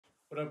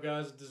What up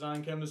guys,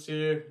 Design Chemist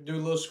here. Do a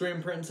little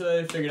screen printing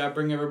today. Figured I'd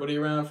bring everybody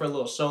around for a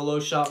little solo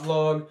shop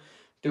vlog.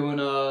 Doing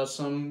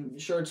some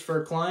shirts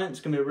for a client. It's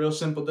gonna be a real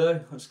simple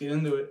day. Let's get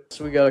into it.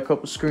 So we got a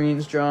couple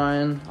screens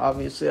drying.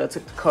 Obviously I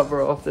took the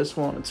cover off this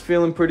one. It's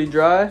feeling pretty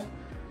dry.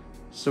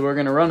 So we're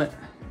gonna run it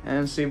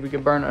and see if we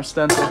can burn our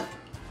stencil.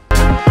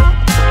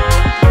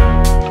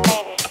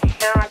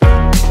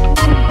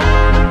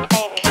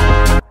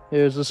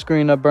 Here's the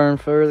screen I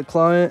burned for the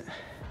client.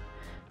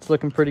 It's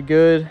looking pretty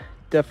good.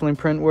 Definitely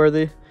print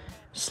worthy.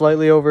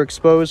 Slightly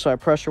overexposed, so I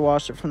pressure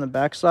washed it from the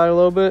backside a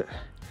little bit.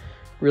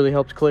 Really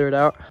helped clear it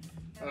out.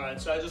 Alright,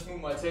 so I just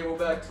moved my table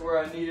back to where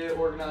I need it,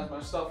 organized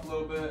my stuff a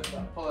little bit.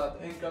 Pull out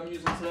the ink I'm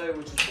using today,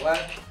 which is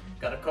black.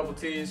 Got a couple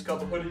tees,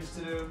 couple hoodies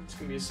to do. It's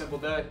gonna be a simple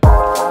day.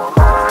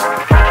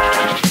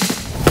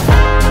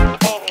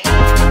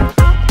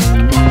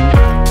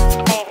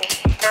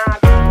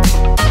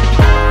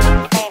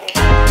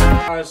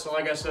 Alright, so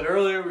like I said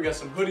earlier, we got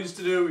some hoodies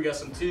to do, we got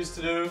some tees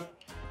to do.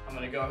 I'm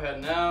gonna go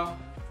ahead now,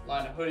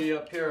 line a hoodie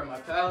up here on my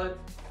palette.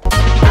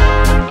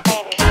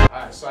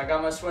 Alright, so I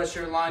got my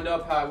sweatshirt lined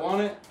up how I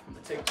want it. I'm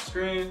gonna take the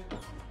screen,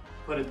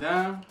 put it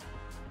down,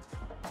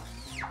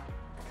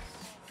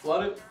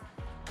 flood it,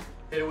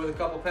 hit it with a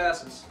couple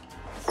passes.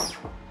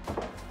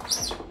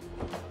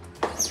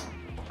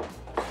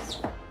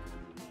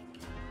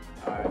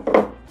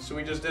 Alright, so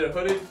we just did a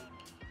hoodie.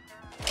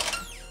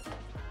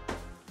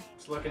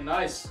 It's looking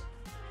nice.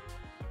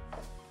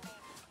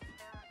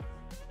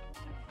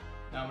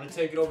 Now I'm going to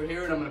take it over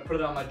here and I'm going to put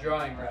it on my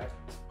drying rack.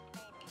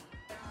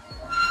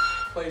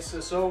 Place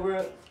this over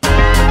it.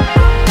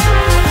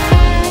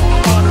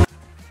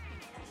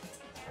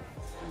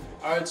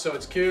 Alright, so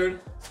it's cured.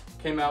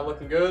 Came out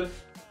looking good.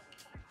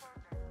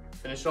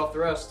 Finish off the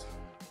rest.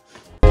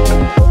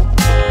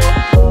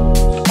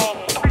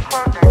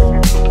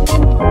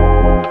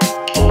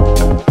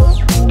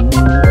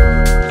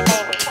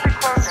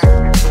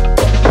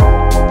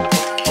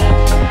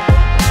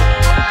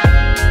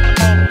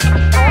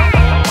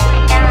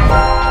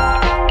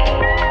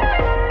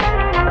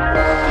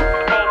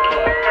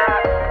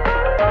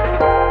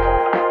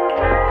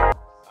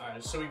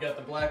 So we got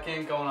the black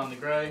ink going on the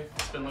gray.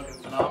 It's been looking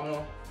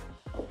phenomenal.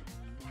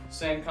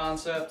 Same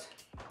concept.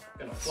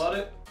 Gonna flood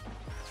it.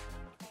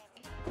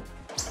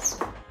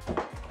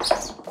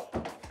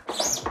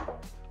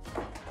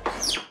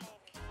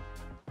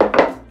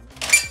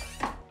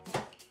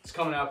 It's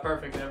coming out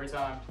perfect every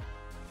time.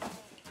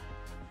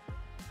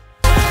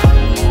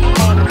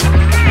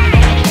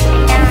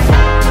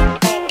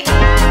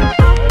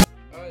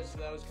 Alright, so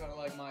that was kind of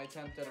like my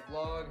attempt at a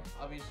vlog.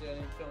 Obviously I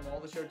didn't film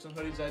all the shirts and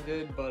hoodies I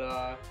did,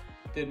 but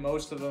did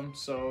most of them.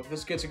 So if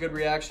this gets a good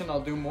reaction,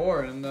 I'll do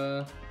more,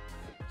 and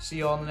see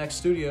y'all in the next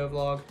studio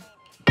vlog.